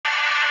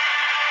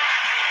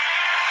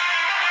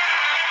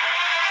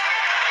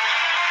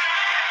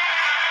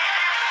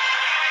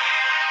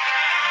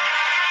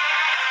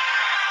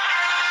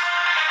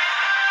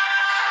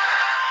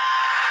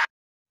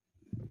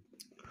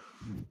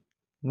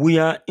We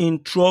are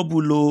in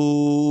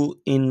trouble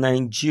in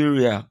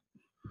Nigeria.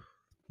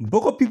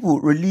 Boko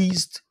people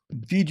released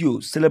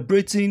video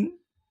celebrating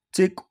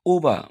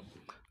takeover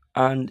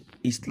and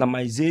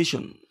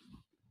Islamization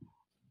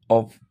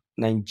of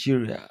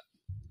Nigeria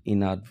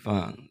in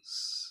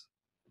advance.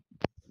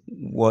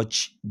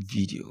 Watch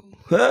video.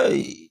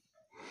 Hey!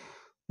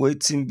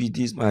 Waiting be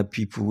this, my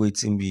people.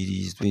 Waiting be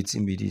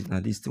this. Now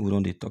this thing we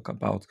don't talk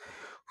about.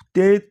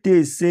 They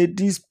say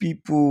these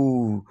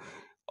people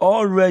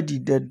already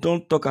they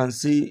don't talk and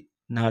say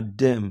na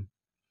them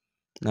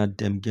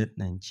get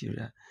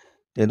Nigeria.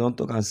 They don't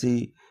talk and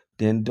say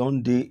they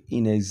don't dey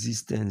in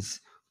existence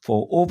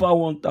for over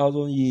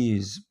 1,000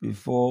 years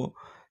before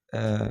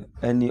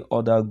any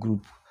other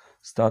group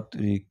start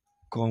to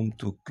come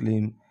to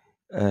claim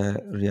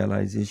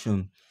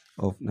realization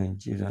of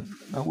Nigeria.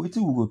 Now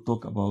wetin we go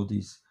talk about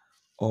this,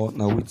 or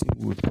now wetin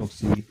we go talk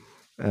say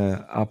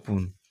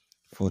happen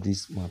for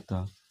this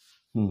matter.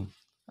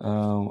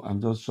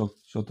 I'm just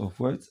short of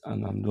words,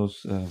 and I'm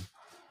just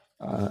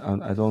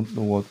and I don't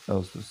know what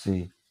else to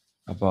say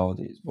about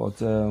this.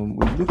 But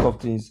with look of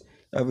things,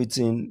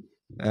 everything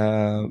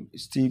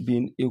still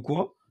being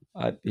equal,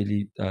 I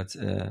believe that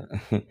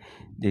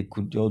they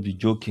could just be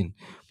joking.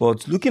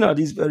 But looking at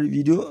this very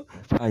video,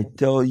 I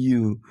tell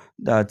you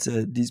that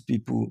these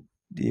people,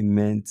 they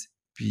meant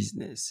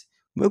business.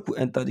 Make we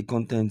enter the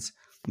content,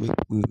 make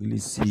we really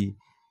see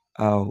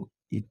how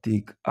it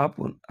take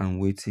happen and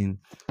waiting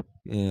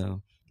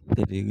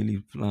that they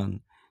really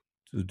plan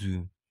to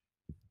do.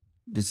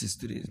 This is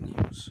today's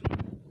news.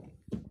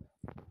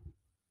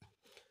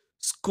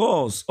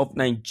 Scores of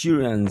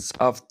Nigerians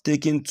have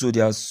taken to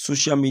their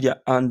social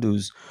media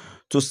handles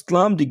to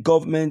slam the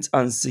government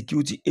and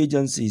security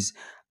agencies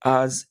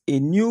as a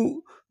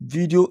new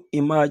video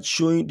emerged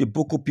showing the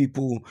Boko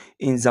people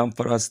in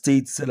Zamfara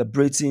state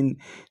celebrating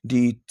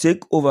the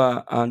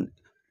takeover and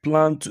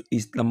plan to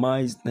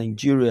Islamize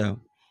Nigeria.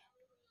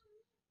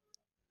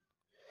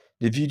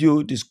 The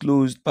video,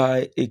 disclosed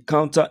by a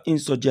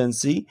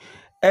counter-insurgency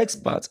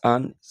expert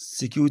and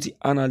security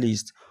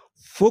analyst,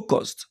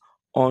 focused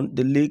on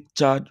the Lake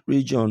Chad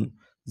region,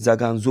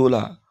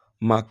 Zaganzola,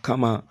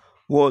 Makama,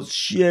 was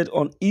shared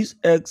on his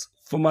X,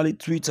 formerly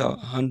Twitter,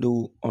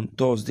 handle on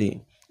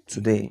Thursday,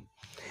 today.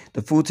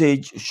 The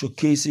footage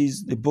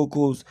showcases the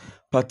Bokos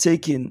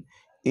partaking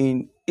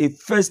in a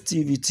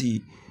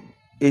festivity,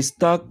 a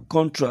stark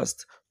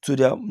contrast to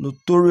their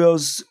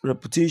notorious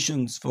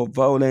reputations for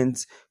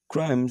violent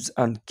crimes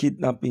and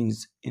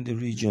kidnappings in the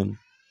region.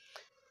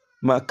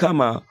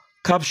 Makama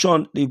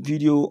captioned the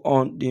video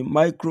on the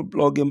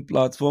microblogging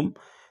platform.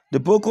 The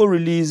Boko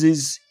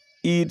releases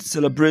Eid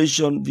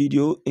celebration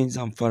video in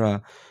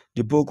Zamfara.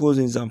 The Bokos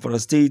in Zamfara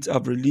state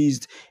have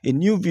released a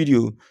new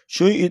video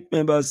showing its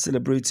members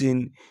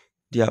celebrating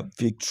their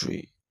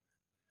victory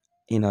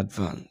in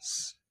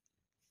advance.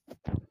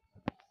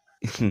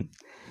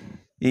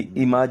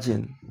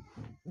 Imagine,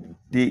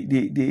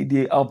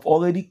 they have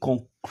already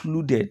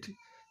concluded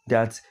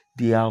that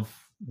they have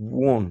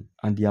won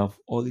and they have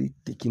already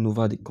taken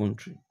over the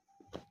country.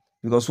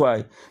 Because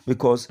why?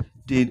 Because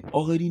they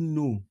already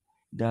know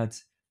that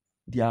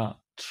their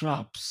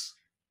traps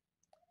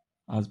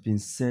has been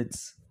set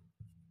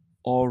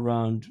all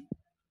around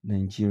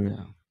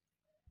Nigeria.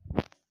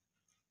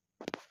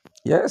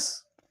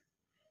 Yes,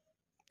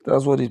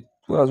 that's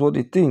what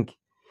they think,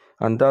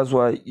 and that's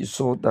why you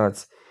saw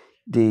that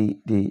they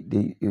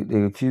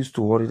refuse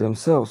to worry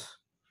themselves,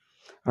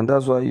 and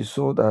that's why you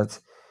saw that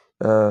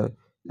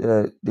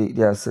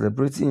they are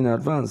celebrating in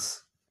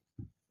advance.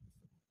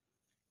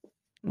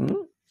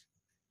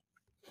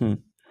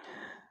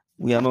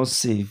 We are not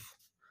safe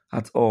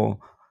at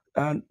all,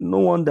 and no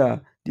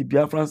wonder the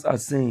Biafrans are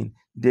saying,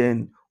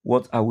 then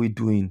what are we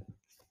doing?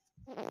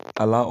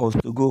 Allow us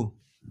to go,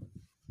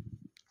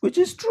 which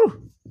is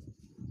true.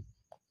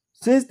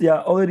 Since they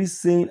are already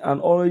saying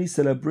and already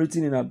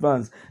celebrating in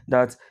advance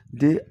that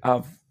they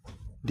are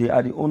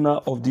the owner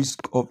of this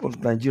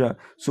of Nigeria.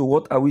 So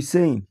what are we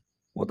saying?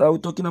 What are we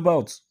talking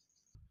about?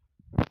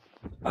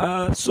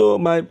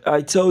 So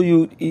I tell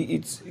you,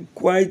 it's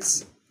quite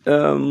it's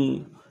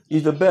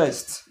the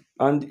best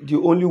and the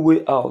only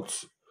way out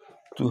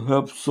to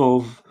help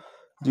solve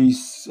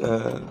this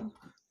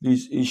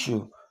this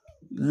issue.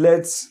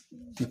 Let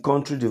the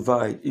country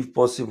divide if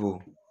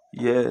possible.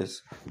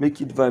 Yes, make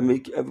it divide,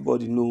 make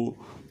everybody know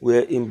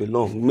where it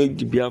belongs. Make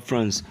the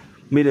Biafrans,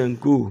 make them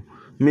go.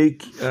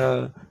 Make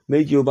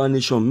Yoruba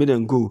nation, make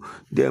them go.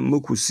 Then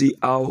we could see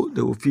how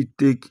they will fit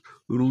take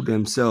rule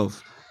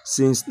themselves,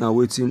 since now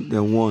waiting they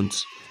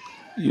want.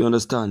 You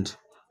understand?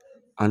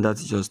 And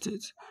that's just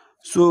it.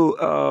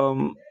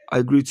 So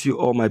I greet you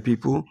all, my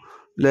people.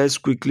 Let's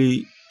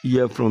quickly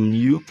hear from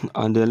you,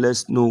 and then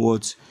let's know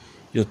what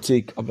your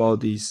take about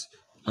this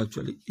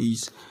actually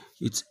is.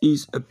 It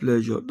is a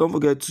pleasure. Don't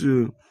forget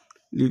to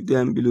leave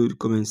them below the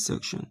comment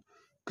section.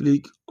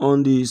 Click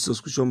on the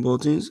subscription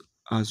buttons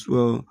as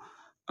well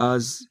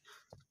as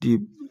the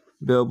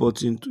bell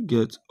button to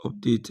get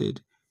updated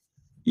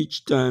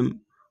each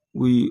time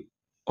we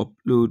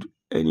upload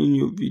any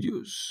new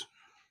videos.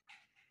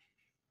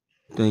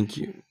 Thank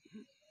you.